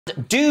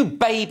Do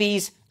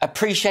babies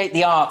appreciate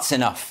the arts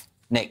enough,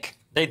 Nick?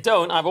 They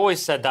don't. I've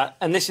always said that.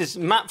 And this is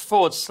Matt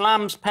Forde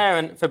slams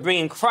parent for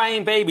bringing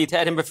crying baby to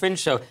Edinburgh Fringe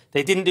show.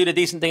 They didn't do the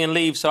decent thing and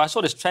leave. So I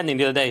saw this trending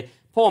the other day.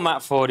 Poor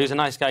Matt Forde, who's a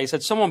nice guy. He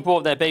said, someone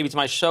brought their baby to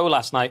my show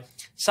last night.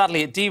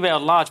 Sadly, it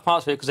derailed large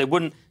parts of it because they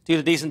wouldn't do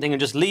the decent thing and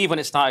just leave when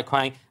it started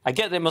crying. I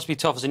get that it must be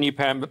tough as a new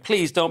parent, but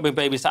please don't bring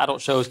babies to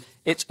adult shows.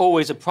 It's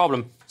always a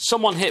problem.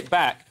 Someone hit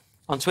back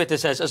on Twitter,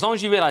 says, as long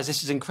as you realise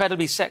this is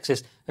incredibly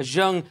sexist, as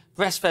young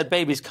breastfed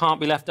babies can't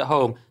be left at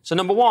home. So,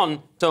 number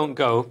one, don't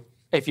go.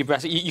 If you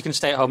breastfeed, you can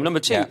stay at home. Number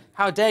two,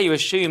 how dare you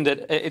assume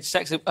that it's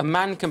sexist? A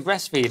man can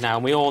breastfeed now,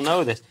 and we all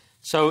know this.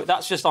 So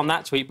that's just on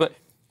that tweet. But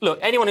look,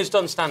 anyone who's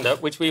done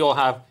stand-up, which we all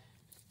have,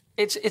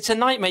 it's a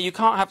nightmare. You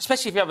can't have,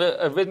 especially if you have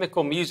a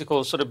rhythmical,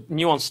 musical, sort of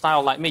nuanced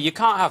style like me, you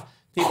can't have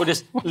people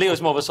just...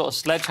 Leo's more of a sort of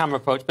sledgehammer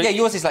approach. But yeah,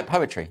 yours is like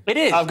poetry. It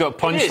is. I've got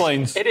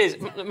punchlines. It is.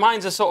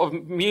 Mine's a sort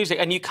of music,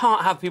 and you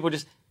can't have people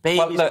just...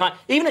 Babies crying.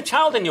 Even a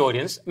child in the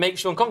audience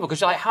makes you uncomfortable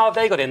because you're like, how have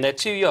they got in? They're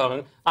too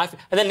young. And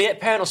then the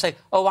parent will say,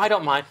 oh, I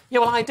don't mind. Yeah,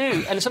 well, I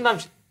do. And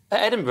sometimes at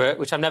Edinburgh,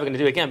 which I'm never going to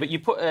do again, but you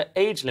put an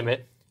age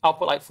limit, I'll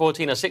put like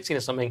 14 or 16 or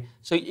something.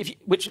 So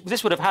which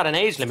this would have had an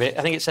age limit.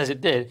 I think it says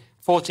it did,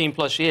 14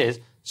 plus years.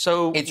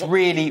 So it's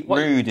really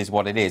rude is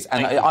what it is.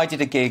 And I did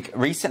a gig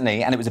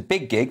recently, and it was a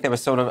big gig. There were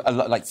sort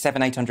of like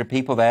 700-800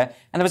 people there,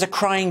 and there was a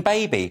crying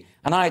baby.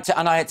 And I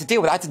had to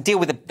deal with it. I had to deal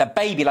with the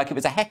baby like it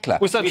was a heckler.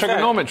 Was that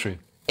trigonometry?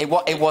 It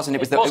wasn't. It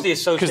was the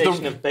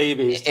Association of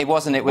Babies. It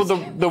wasn't. It was.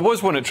 Well, there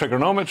was one at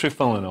trigonometry,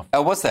 funnily enough.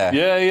 Oh, was there?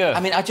 Yeah, yeah.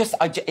 I mean,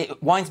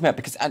 it winds me up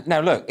because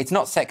now look, it's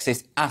not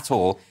sexist at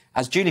all.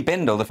 As Julie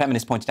Bindel, the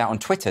feminist, pointed out on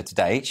Twitter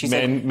today, she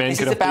said, men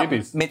can have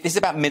babies. This is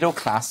about middle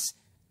class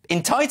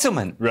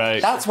entitlement.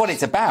 Right. That's what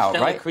it's about,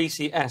 right?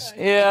 Creasy-esque.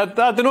 Yeah,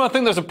 I don't know. I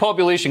think there's a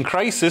population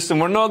crisis,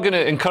 and we're not going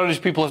to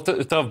encourage people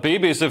to have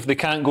babies if they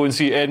can't go and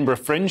see Edinburgh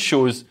Fringe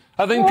shows.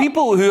 I think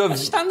people who have... A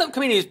stand-up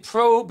comedian is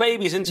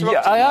pro-babies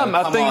interrupting. Yeah, I am.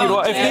 I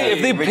think,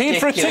 if they paid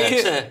for a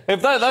ticket,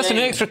 if that's an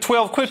extra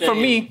 12 quid for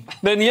me,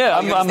 then yeah,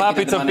 I'm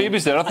happy to have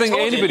babies there. I think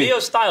anybody...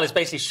 Leo's style is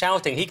basically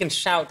shouting. He can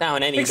shout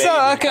down any baby.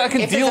 Exactly, I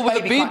can deal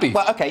with a baby.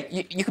 Well,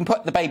 OK, you can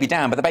put the baby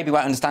down, but the baby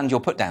won't understand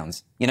your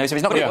put-downs. You know, so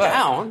it's not going to work.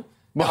 Down?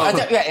 No, I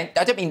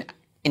don't mean...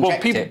 Well,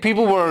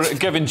 people were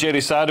giving Jerry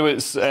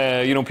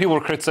Sadowitz, people were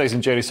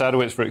criticising Jerry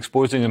Sadowitz for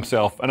exposing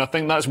himself, and I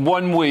think that's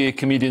one way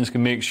comedians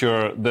can make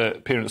sure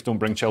that parents don't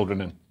bring children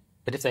in.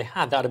 But if they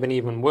had, that would have been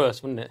even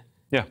worse, wouldn't it?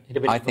 Yeah.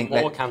 I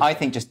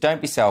think just don't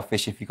be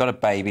selfish. If you've got a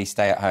baby,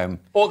 stay at home.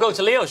 Or go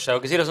to Leo's show,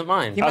 because he doesn't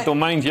mind. I don't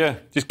mind, yeah.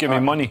 Just give me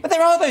money. But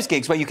there are those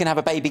gigs where you can have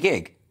a baby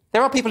gig.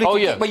 There are people who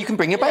where you can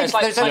bring your baby. It's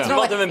like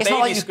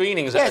baby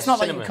screenings. Yeah, it's not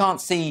like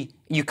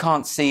you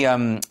can't see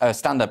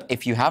stand-up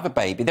if you have a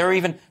baby. There are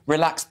even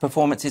relaxed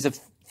performances of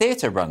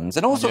theatre runs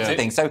and all sorts of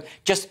things. So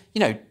just,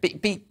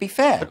 be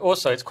fair. But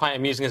also, it's quite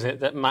amusing, isn't it,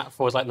 that Matt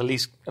Forde's like the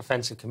least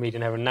offensive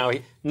comedian ever. And now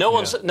no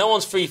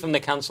one's free from the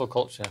cancel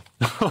culture.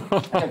 I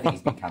don't think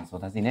he's been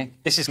cancelled, has he, Nick?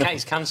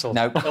 He's cancelled.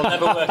 No. He'll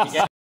never work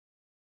again.